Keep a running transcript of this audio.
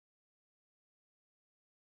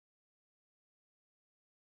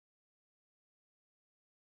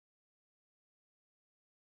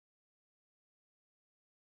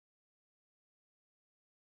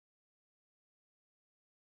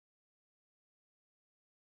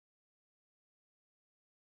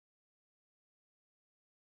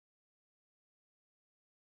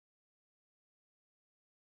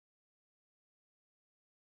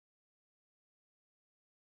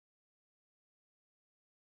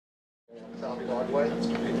South Broadway.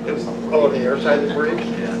 It was on the air side of the bridge,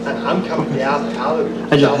 and I'm coming down out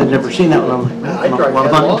of. I just had never seen that one. I tried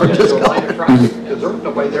that long into a line of traffic because there was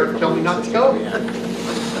nobody there to tell me not to go.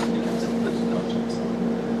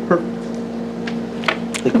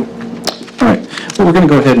 All right. Well, we're going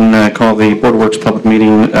to go ahead and call the Board of Works public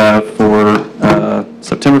meeting for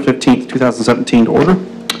September 15th, 2017 to order.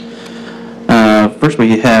 First,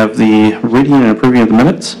 we have the reading and approving of the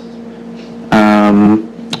minutes.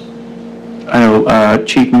 I know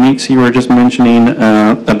Chief Meeks, you were just mentioning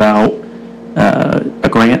about a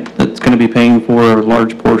grant that's going to be paying for a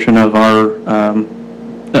large portion of our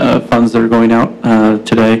funds that are going out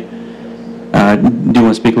today. Do you want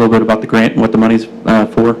to speak a little bit about the grant and what the money's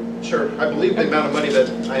for? Sure. I believe the amount of money that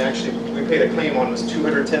we paid a claim on was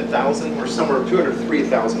 $210,000 or somewhere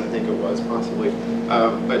 $203,000, I think it was possibly.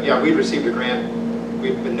 But yeah, we received a grant.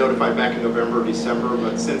 We've been notified back in November or December,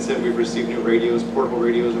 but since then we've received new radios, portable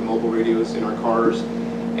radios and mobile radios in our cars,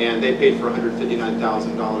 and they paid for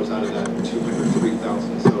 $159,000 out of that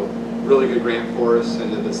 $203,000. So really good grant for us,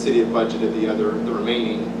 and then the city had budgeted the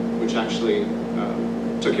remaining, which actually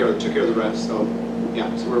took care of the rest. So yeah,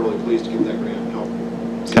 so we're really pleased to get that grant and help.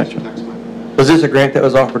 Gotcha. Next month. Was this a grant that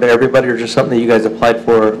was offered to everybody, or just something that you guys applied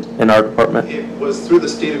for in our department? It was through the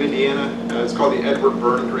state of Indiana. It's called the Edward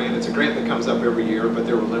Byrne Grant. It's a grant that comes up every year, but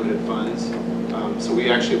there were limited funds. So we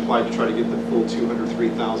actually applied to try to get the full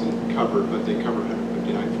 $203,000 covered, but they covered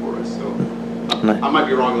 $159,000 for us. So I might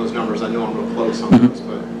be wrong on those numbers. I know I'm real close on those,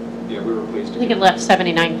 but yeah, we were pleased to. I think it left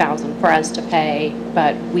 $79,000 for us to pay,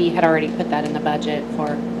 but we had already put that in the budget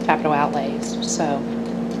for capital outlays. So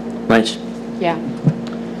Nice. yeah.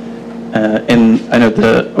 And I know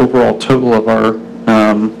the overall total of our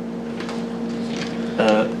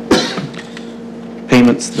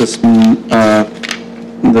payments this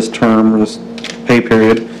term, or this pay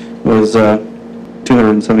period, was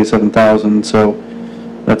 $277,000. So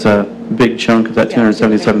that's a big chunk of that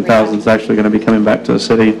 $277,000 is actually going to be coming back to the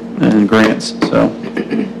city in grants. So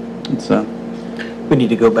it's We need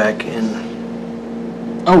to go back and...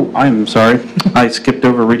 Oh, I'm sorry. I skipped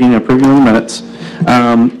over reading and approving the minutes.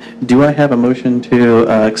 Do I have a motion to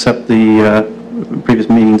accept the previous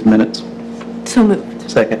meeting's minutes? So moved.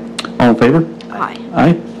 Second. All in favor? Aye.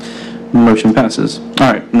 Aye. Motion passes.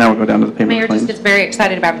 All right, now we'll go down to the payment Mayor claims. just gets very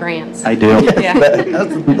excited about grants. I do. Yeah.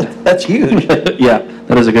 That's huge. Yeah,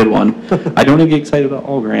 that is a good one. I don't get excited about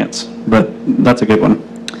all grants, but that's a good one.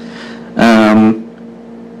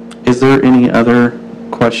 Is there any other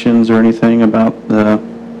questions or anything about the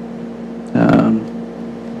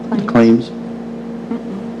claims?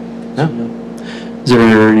 No. Is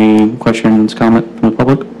there any questions, comment from the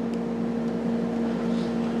public?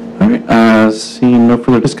 All right, seeing no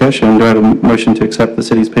further discussion, do I have a motion to accept the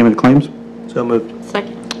city's payment of claims? So moved.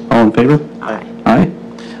 Second. All in favor? Aye. Aye.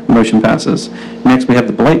 Motion passes. Next, we have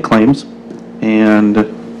the blight claims, and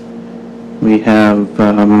we have,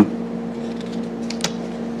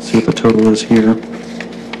 see what the total is here.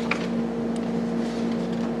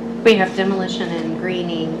 We have demolition and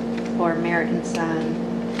greening for Merritt and Son,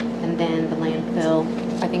 and then the landfill.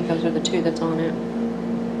 I think those are the two that's on it.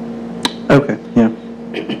 Okay, yeah.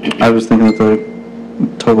 I was thinking that the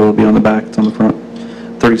total will be on the back, it's on the front.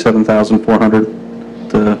 37,400,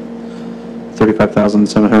 the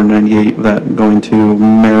 35,798, that going to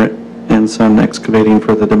Merritt and Son excavating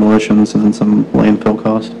for the demolitions, and then some landfill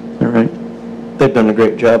cost. Is that right? They've done a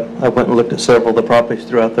great job. I went and looked at several of the properties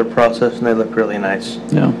throughout their process, and they look really nice.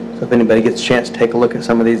 Yeah. So if anybody gets a chance to take a look at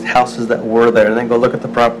some of these houses that were there, and then go look at the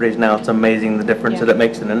properties now, it's amazing the difference that it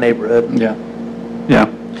makes in a neighborhood. Yeah. Yeah.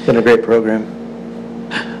 It's been a great program.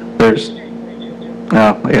 There's,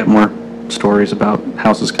 I got more stories about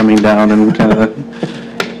houses coming down and kind of the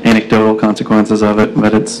anecdotal consequences of it,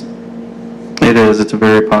 but it's a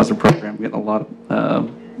very positive program. We're getting a lot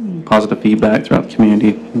of positive feedback throughout the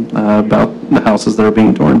community about the houses that are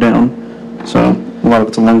being torn down. So a lot of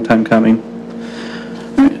it's a long time coming.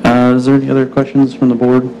 All right, is there any other questions from the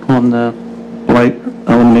board on the blight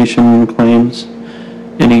elimination claims?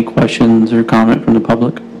 Any questions or comment from the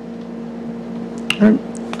public? All right.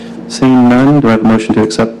 Seeing none, do I have a motion to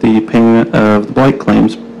accept the payment of the blight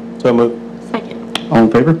claims? So moved. Second. All in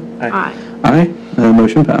favor? Aye. Aye.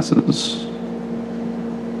 Motion passes.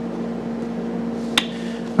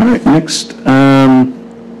 All right, next, I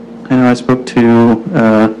know I spoke to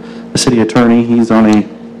the city attorney. He's on a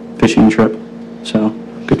fishing trip, so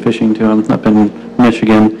good fishing to him up in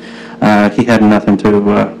Michigan. He had nothing to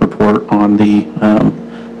report on the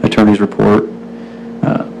attorney's report.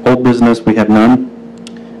 Old business, we have none.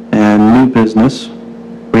 And new business,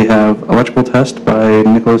 we have electrical test by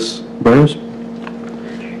Nicholas Burrows.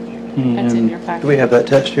 That's in your packet. Do we have that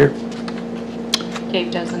test here?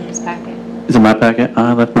 gave does in his packet. Is it my packet?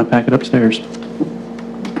 I left my packet upstairs. Do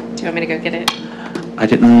you want me to go get it? I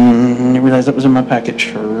didn't realize that was in my packet.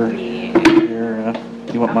 Sure. Yeah. Here,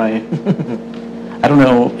 you want my, I don't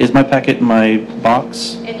know, is my packet in my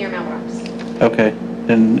box? In your mailbox. Okay,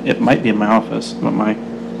 then it might be in my office, but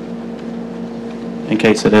in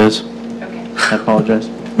case it is, Okay. I apologize.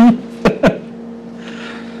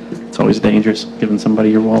 It's always dangerous giving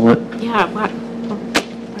somebody your wallet. Yeah, what?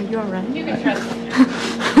 Are you all right? You can trust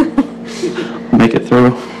me. Make it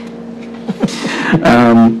through.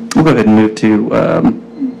 We'll go ahead and move to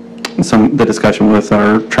the discussion with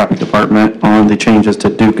our traffic department on the changes to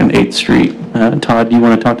Duke and 8th Street. Todd, do you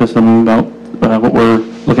want to talk to us about what we're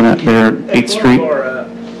looking at there at 8th Street? One of our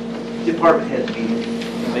department head meeting,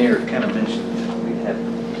 the mayor kind of mentioned we had,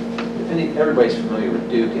 everybody's familiar with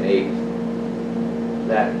Duke and 8th,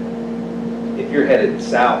 that if you're headed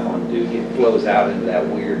south on Duke, it flows out into that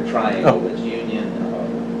weird triangle that's Union.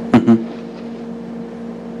 Mhm.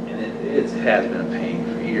 And it has been a pain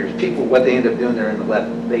for years. People, what they end up doing, they're in the left,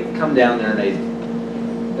 they come down there and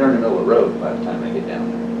they're in the middle of the road by the time they get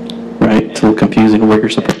down there. Right, it's a little confusing where you're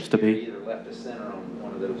supposed to You're be. either left to center on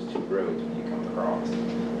one of those two roads when you come across.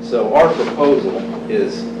 So our proposal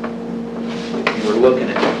is, if you were looking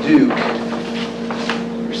at Duke,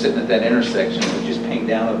 you're sitting at that intersection, you just ping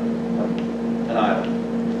down an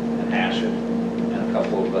island and hash it, and a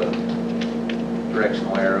couple of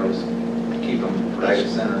directional arrows, keep them right at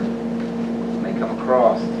center, and they come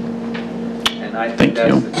across. And I think Thank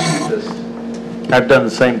that's you. the cheapest. I've done the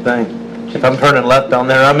same thing. If I'm turning left down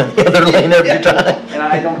there, I'm in the other lane every time.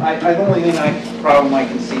 And the only problem I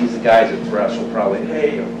can see is the guys at Brush will probably,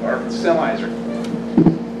 hey, our semis are,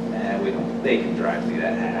 and we don't, they can drive through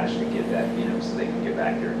that hash to get that, so they can get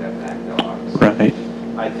back there at that back dog. So Right.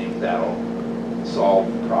 I think that'll solve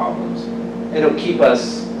problems. It'll keep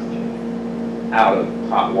us out of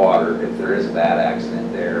hot water if there is a bad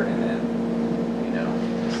accident there, and then,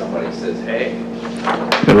 somebody says, hey,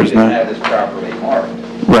 There we was didn't not. have this properly marked.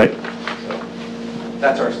 Right. So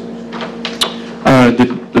that's our solution.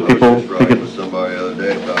 Did the people I was just pick riding it? with somebody the other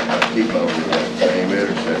day about how to keep on that same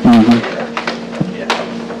intersection. Mhm. Yeah.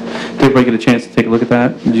 Did everybody get a chance to take a look at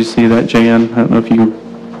that? Did you see that, Jan? I don't know if you,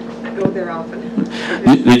 I go there often.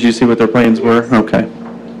 did you see what their plans were? Okay.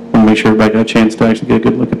 Want to make sure everybody got a chance to actually get a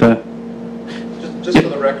good look at that. Just for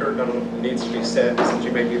the record, I don't know if it needs to be said, since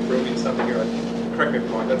you may be approving something here, correct me if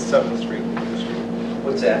I'm wrong, that's 7th Street.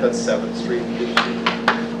 What's that? That's 7th Street.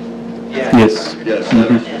 Yeah. Yes. Yes, Mhm.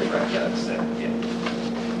 that's- Yeah, that's it,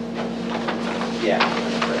 yeah.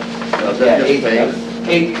 Now, is Yeah, that just paint?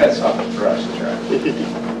 8 cuts off the brush, that's right.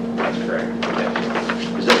 That's correct.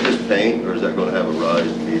 Yeah. Is that just paint, or is that gonna have a rise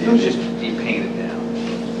It'll median? just be painted down.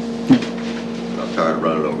 I'm tired of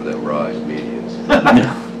running over them rise medians,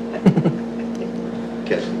 Yeah.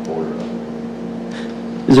 catching the corner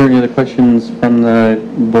of Is there any other questions from the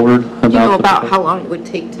board about? Do you know the- about how long it would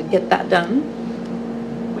take to get that done?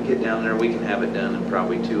 We get down there, we can have it done in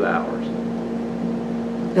probably 2 hours.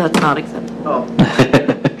 That's not acceptable. Oh,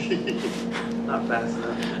 not fast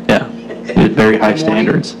enough. Yeah, very high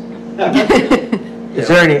standards. Is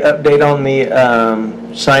there any update on the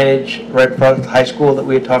signage right in front of the high school that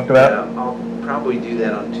we had talked about? Yeah, I'll probably do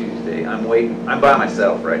that on Tuesday. I'm waiting, I'm by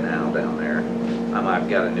myself right now down there. I've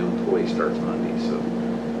got a new employee starts Monday, so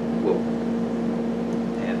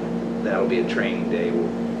and that'll be a training day.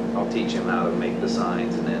 I'll teach him how to make the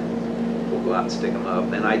signs, and then we'll go out and stick them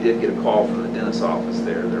up. And I did get a call from the dentist's office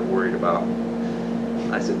there. They're worried about,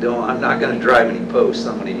 I said, I'm not gonna drive any posts.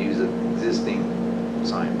 I'm gonna use existing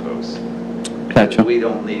sign posts. Gotcha. We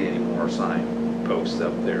don't need any more sign posts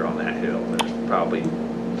up there on that hill. There's probably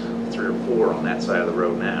 3 or 4 on that side of the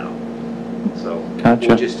road now. So Gotcha.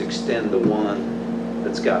 we'll just extend the one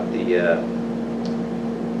that's got the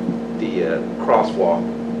crosswalk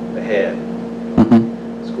ahead,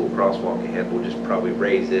 Mhm. school crosswalk ahead. We'll just probably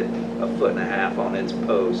raise it 1.5 feet on its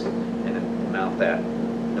post and then mount that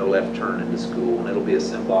no left turn into school. And it'll be a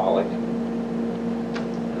symbolic,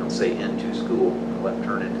 it'll say into school, no left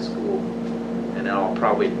turn into school. And then I'll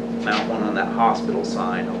probably mount one on that hospital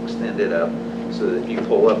sign. I'll extend it up so that if you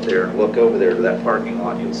pull up there and look over there to that parking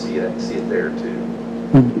lot, you'll see it there too.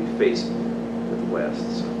 It'll be facing to the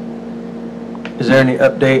west. So Is there any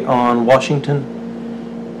update on Washington?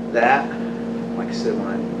 that, like I said,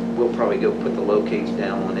 we'll probably go put the locates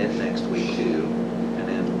down on it next week too. And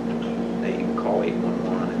then they can call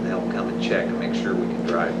 811 and they'll come and check and make sure we can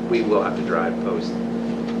drive. We will have to drive posts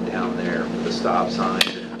down there for the stop sign.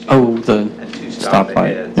 Oh, the And 2 stop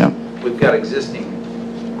stoplight, aheads. yeah. We've got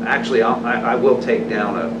existing, actually, I will take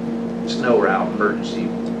down a snow route emergency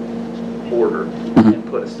order Mhm. and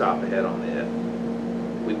put a stop ahead on it.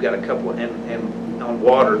 we've got a couple, and on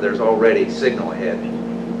water, there's already signal ahead,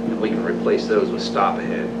 and we can replace those with stop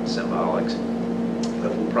ahead symbolics.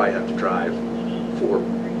 But we'll probably have to drive four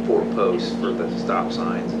posts for the stop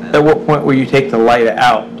signs. And At then, what point will you take the light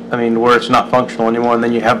out? I mean, where it's not functional anymore, and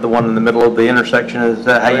then you have the one in the middle of the intersection? Is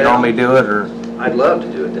that how you Well, normally do it, or? I'd love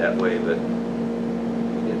to do it that way, but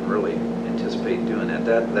we didn't really anticipate doing that.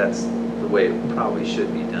 That's the way it probably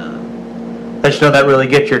should be done. I just know that really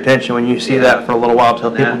gets your attention when you see that for a little while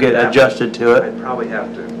till people get adjusted to it. I'd probably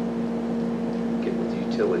have to get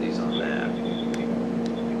with utilities on that.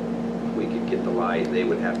 If we could get the light, they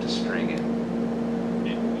would have to string it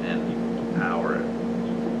and power it.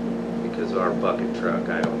 Because our bucket truck,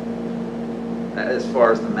 as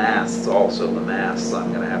far as the masts, also the masts,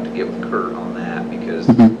 I'm gonna have to get with Kurt on that because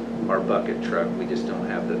our bucket truck, we just don't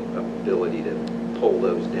have the ability to pull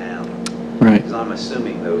those down. Right. Because I'm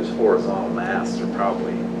assuming those horizontal masts are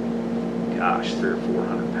probably, gosh, 300 or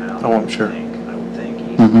 400 pounds. Oh, I'm sure. I would think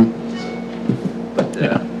easy. Mhm.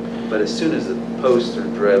 But as soon as the posts are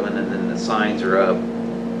driven and then the signs are up,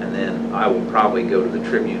 and then I will probably go to the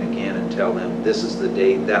Tribune again and tell them, this is the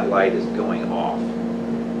date that light is going off.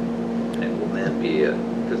 And it will then be,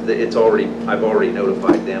 because I've already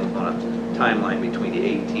notified them on a timeline between the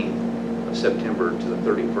 18th of September to the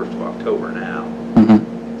 31st of October now, Mhm.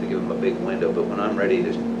 to give them a big window. But when I'm ready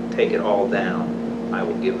to take it all down, I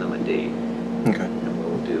will give them a date, Okay. and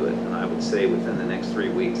we'll do it. And I would say within the next 3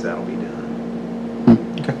 weeks, that'll be done.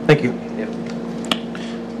 Okay, thank you. Yep.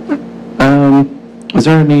 Is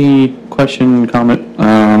there any question, comment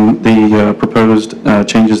on the proposed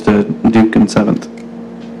changes to Duke and 7th?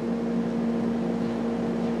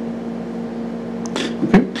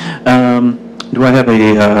 Okay. Do I have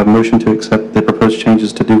a motion to accept the proposed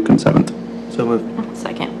changes to Duke and 7th? So moved.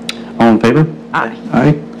 Second. All in favor? Aye.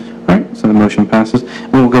 Aye. All right, so the motion passes.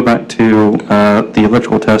 We'll go back to the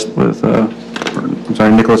electrical test with,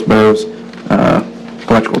 Nicholas Bowe's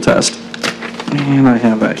electrical test. And I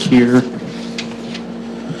have that here.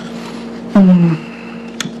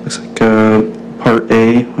 Looks like Part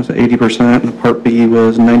A was 80%, and Part B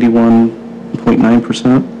was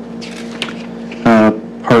 91.9%.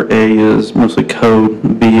 Part A is mostly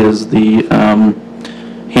code, B is the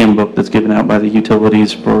handbook that's given out by the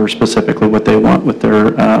utilities for specifically what they want with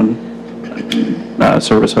their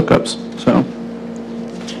service hookups, so.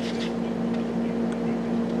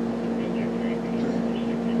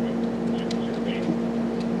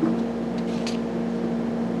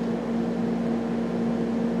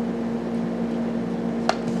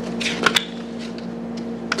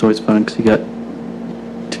 It's always fun because you got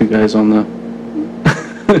two guys on the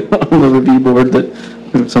on the review board that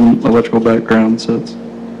have some electrical background, so it's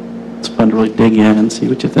fun to really dig in and see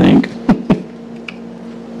what you think.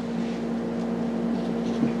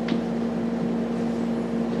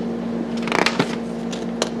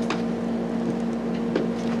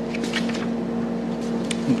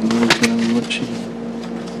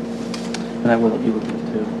 And I will let you look at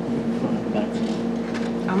it too.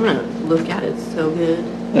 I'm gonna look at it so good.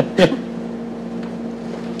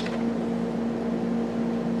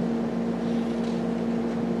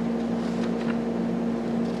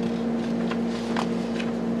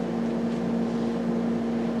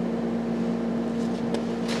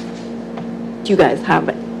 Do you guys have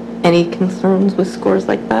any concerns with scores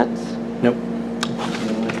like that? Nope.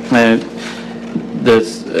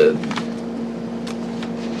 There's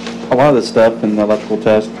a lot of the stuff in the electrical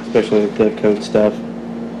test, especially the code stuff,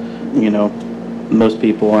 most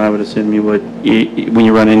people, I would assume you would, when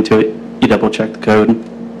you run into it, you double check the code,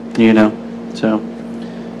 so.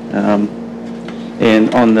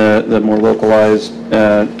 And on the more localized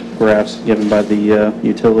graphs given by the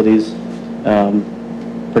utilities,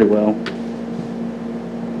 pretty well.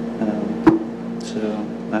 So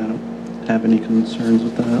I don't have any concerns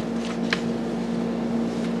with that.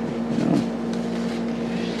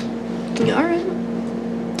 All right.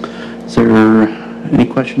 Is there any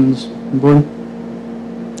questions on the board?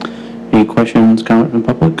 Any questions, comment from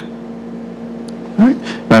the public? All right,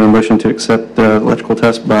 I have a motion to accept the electrical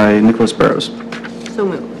test by Nicholas Barrows. So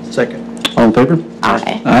moved. Second. All in favor?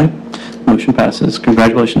 Aye. Aye. Motion passes.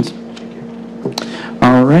 Congratulations.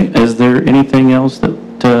 All right, is there anything else that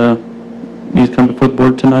needs to come before the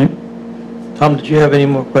board tonight? Tom, did you have any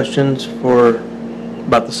more questions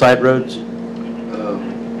about the side roads?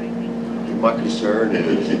 My concern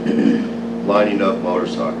is lining up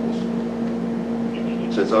motorcycles.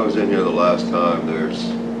 Since I was in here the last time, there's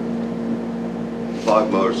 5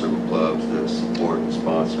 motorcycle clubs that support and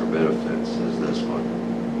sponsor benefits as this one.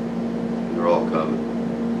 They're all coming.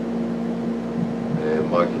 And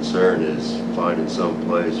my concern is finding some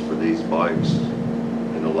place for these bikes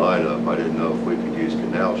and in the lineup. I didn't know if we could use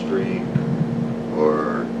Canal Street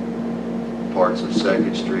or parts of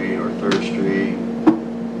 2nd Street or 3rd Street.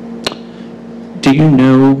 Do you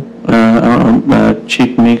know,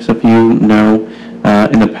 Chief Meeks, if you know,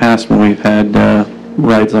 in the past when we've had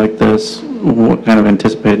rides like this, what kind of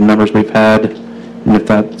anticipated numbers we've had, and if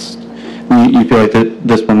that's, you feel like that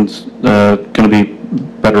this one's going to be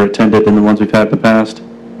better attended than the ones we've had in the past?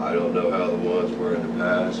 I don't know how the ones were in the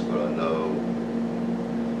past, but I know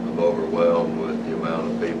I'm overwhelmed with the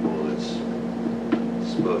amount of people that's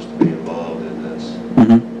supposed to be involved in this.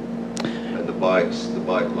 Mm-hmm. And the bike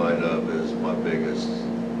lineup is my biggest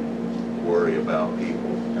worry about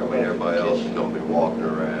people. I mean, everybody else is gonna be walking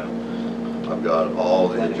around. I've got all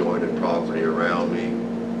the adjoining property around me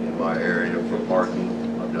in my area for parking.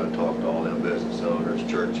 I've done talked to all them business owners,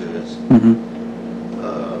 churches. Mm-hmm.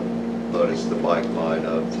 But it's the bike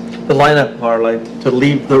lineup. The lineup are like to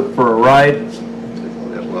leave for a ride.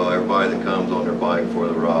 Well, everybody that comes on their bike for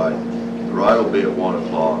the ride will be at 1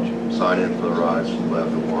 o'clock. Sign in for the rides from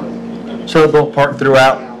 11 to 1. So they'll park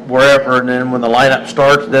throughout wherever, and then when the lineup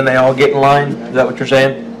starts, then they all get in line? Is that what you're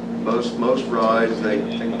saying? Most rides, they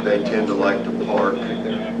tend to like to park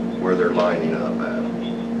where they're lining up at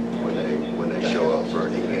when they show up for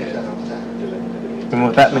an event. And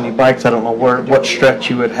with that many bikes, I don't know what stretch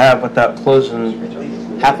you would have without closing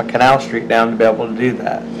half a Canal Street down to be able to do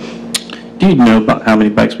that. Do you know about how many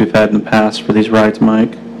bikes we've had in the past for these rides,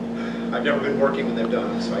 Mike? I've never been working when they've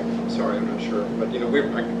done it, so I'm sorry, I'm not sure. But, you know, we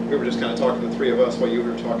were just kind of talking, the three of us, while you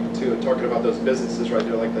were talking too, and talking about those businesses right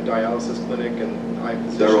there, like the dialysis clinic and eye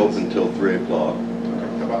physicians. They're open till 3 o'clock.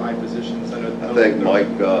 How about eye physicians? I think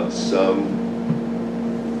Mike got some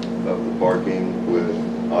of the parking with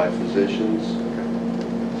eye physicians.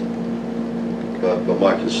 But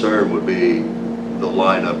my concern would be the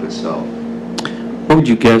lineup itself. What would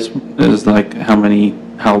you guess is like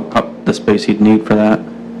how up the space you'd need for that?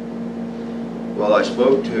 Well, I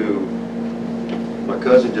spoke to, my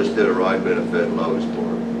cousin just did a ride benefit in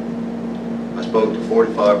Lowe'sport. I spoke to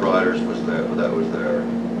 45 riders that was there.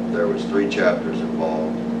 There was 3 chapters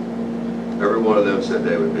involved. Every one of them said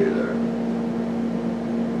they would be there.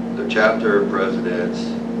 The chapter presidents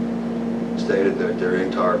stated that their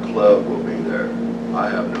entire club will be there. I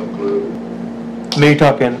have no clue. I mean, you're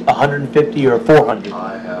talking 150 or 400?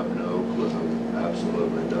 I have no clue,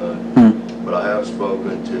 absolutely none. Hmm. But I have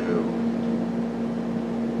spoken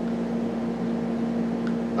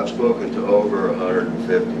to over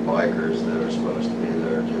 150 bikers that are supposed to be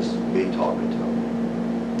there, just me talking to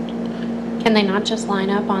them. Can they not just line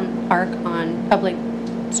up park on public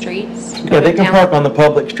streets? Yeah, they can park on the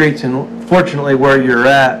public streets, and fortunately where you're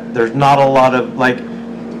at, there's not a lot of, like,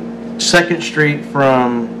 2nd Street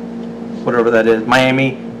from, whatever that is,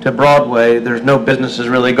 Miami to Broadway, there's no businesses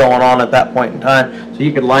really going on at that point in time, so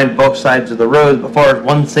you could line both sides of the road, but as far as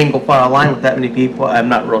one single file line with that many people, I'm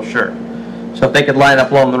not real sure. So if they could line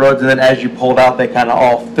up along the roads, and then as you pulled out, they kind of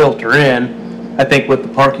all filter in, I think with the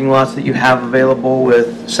parking lots that you have available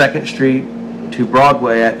with 2nd Street to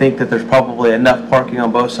Broadway, I think that there's probably enough parking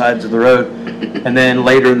on both sides of the road. And then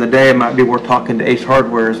later in the day, it might be worth talking to Ace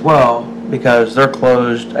Hardware as well, because they're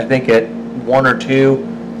closed, I think, at 1 or 2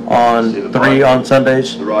 on 3 on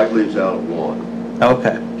Sundays. The ride leaves out at 1.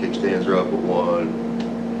 Okay. Kickstands are up at 1,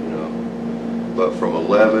 you know. But from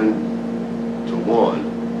 11 to 1,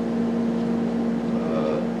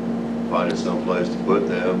 finding some place to put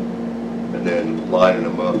them, and then lining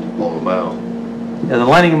them up to pull them out. Yeah, the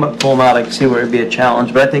lining them up, pull them out, I can see where it'd be a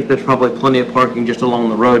challenge, but I think there's probably plenty of parking just along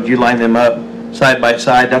the road. You line them up side by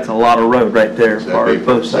side, that's a lot of road right there. So that'd be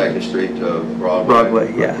from both sides. 2nd Street to Broadway.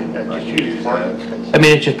 Broadway, yeah. I could use that. I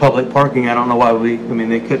mean, it's just public parking. I don't know why they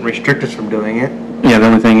couldn't restrict us from doing it. Yeah, the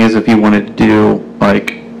only thing is if you wanted to do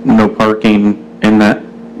like no parking in that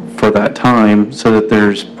for that time, so that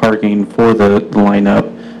there's parking for the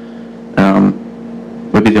lineup,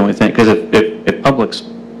 would be the only thing. Because if public's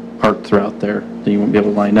parked throughout there, then you won't be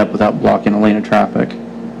able to line up without blocking a lane of traffic.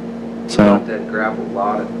 So That gravel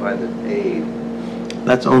lot by the aid,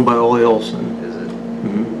 That's owned by Ole Olson. is it?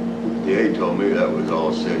 The aide told me that was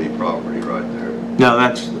all city property right there. No,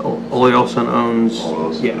 that's Ole Olson owns. Ole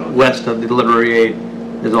Olson Yeah, owns. west of the literary aid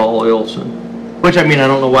is all Ole Olson. Which, I mean, I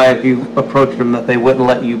don't know why if you approached them that they wouldn't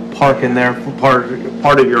let you park in there for part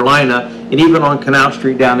of your lineup, and even on Canal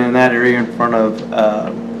Street down in that area in front of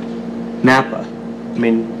Napa. I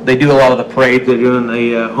mean, they do a lot of the parades. They're doing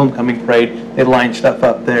the homecoming parade. They line stuff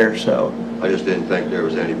up there, so. I just didn't think there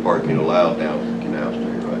was any parking allowed down Canal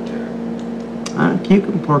Street right there. You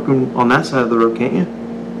can park on that side of the road, can't you?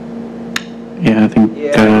 yeah, I think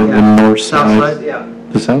Yeah, the north South side. side? Yeah,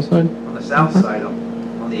 The south side? on the south side,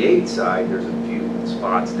 on the aid side, there's a few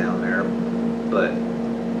spots down there. But,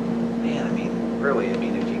 man, I mean, really, I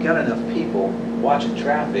mean, if you got enough people watching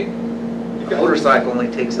traffic, a motorcycle only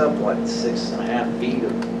takes up, what, 6.5 feet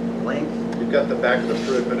of length? You've got the back of the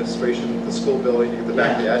Peru administration, the school building, you've got the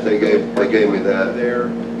back of the admin. They gave me that There.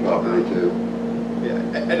 property too. Yeah,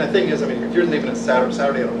 and the thing is, I mean, if you're leaving at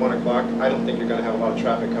Saturday at 1 o'clock, I don't think you're gonna have a lot of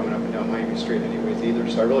traffic coming up and down Miami Street anyways either,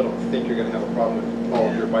 so I really don't think you're gonna have a problem with all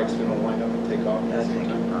of your bikes being all lined up and take off at I the same think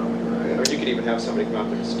time. you're probably I right. mean, you could even have somebody come out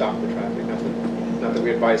there to stop the traffic, not that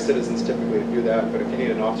we advise citizens typically to do that, but if you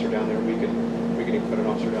need an officer down there, we can even put an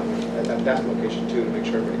officer down there at that location too, to make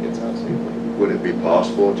sure everybody gets out safely. Would it be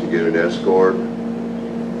possible to get an escort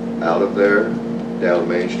out of there, down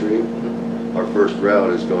Main Street? Our first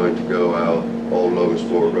route is going to go out Old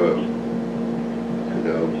Logansport Road. You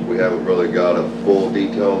know, we haven't really got a full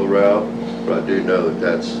detail of the route, but I do know that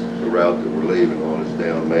that's the route that we're leaving on, is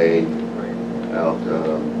down Main, out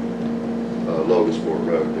Logansport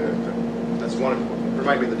Road there. That's wonderful.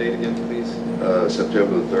 Remind me of the date again, please.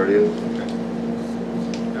 September the 30th,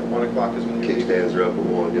 Okay. At 1 o'clock is when you leave. kickstands are up at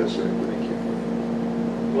 1, yes sir. Thank you.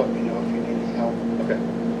 Let me know if you need any help. Okay.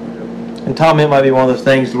 And Tom, it might be one of those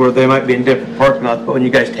things where they might be in different parking lots, but when you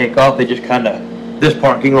guys take off, they just kind of, this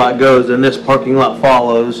parking lot goes and this parking lot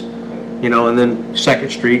follows, you know, and then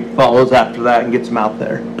Second Street follows after that and gets them out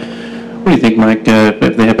there. What do you think, Mike,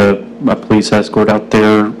 if they have a police escort out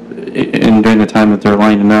there and during the time that they're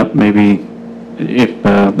lining up, maybe if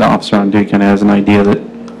the officer on duty kind of has an idea that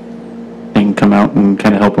they can come out and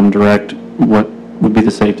kind of help them direct what would be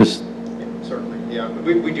the safest? Yeah, certainly. Yeah,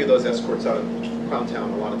 we do those escorts out of Clown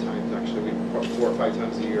Town a lot of times, actually. 4 or 5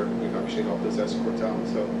 times a year, we've actually helped those escorts out,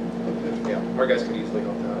 so, yeah, our guys could easily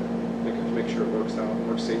help that, make sure it works out,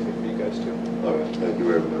 works safely for you guys too. All right, thank you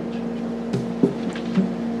very much.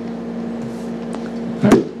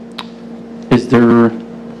 Is there,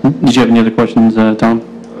 did you have any other questions, Tom?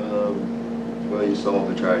 Well, you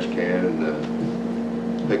solved the trash can and the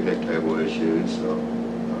picnic table issues, so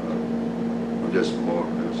it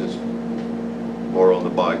was just more on the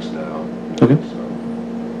bikes now. Okay. So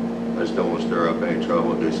I just don't want to stir up any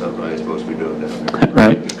trouble and do something I ain't supposed to be doing down there.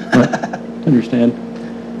 Right. Understand.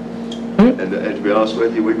 Okay. And to be honest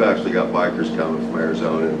with you, we've actually got bikers coming from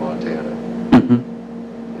Arizona and Montana. Mm-hmm.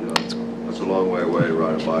 You know, it's a long way away to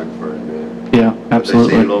ride a bike for a minute. Yeah, But they see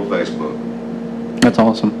it absolutely. on Facebook, That's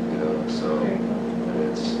awesome. you know, so,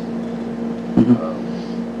 and it's,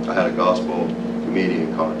 Mhm. I had a gospel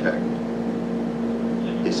comedian contact me.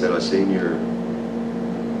 He said, I seen your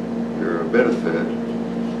benefit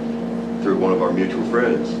through one of our mutual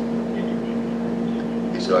friends.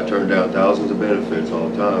 He said, I turn down thousands of benefits all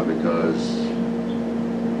the time because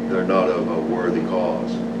they're not of a worthy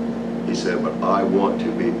cause. He said, but I want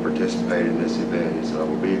to participate in this event. He said, I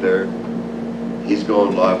will be there. He's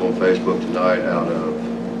going live on Facebook tonight out of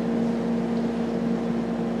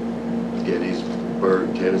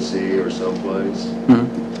Gettysburg, Tennessee or someplace. Mhm.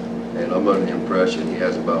 And I'm under the impression he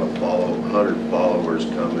has about 100 followers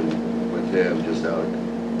coming with him just out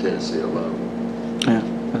of Tennessee alone. Yeah,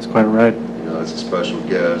 that's quite a ride. You know, it's a special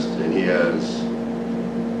guest, and he has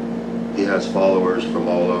followers from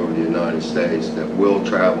all over the United States that will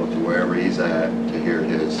travel to wherever he's at to hear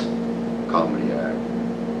his comedy act.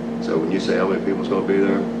 So when you say how many people's going to be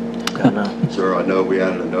there, sir, I know we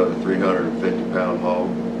added another 350-pound hog.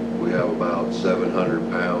 We have about 700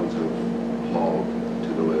 pounds of hog to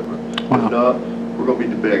deliver. Wow. If not, we're going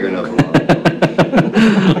to be big enough. A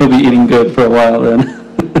lot. We'll be eating good for a while then.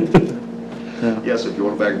 Yes, if you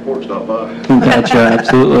want a bag of pork, stop by. Gotcha,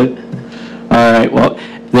 absolutely. All right, well,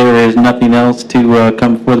 if there is nothing else to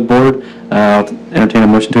come before the board, I'll entertain a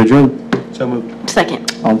motion to adjourn. So moved.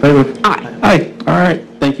 Second. All in favor? Aye. Aye, all right,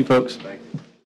 thank you, folks.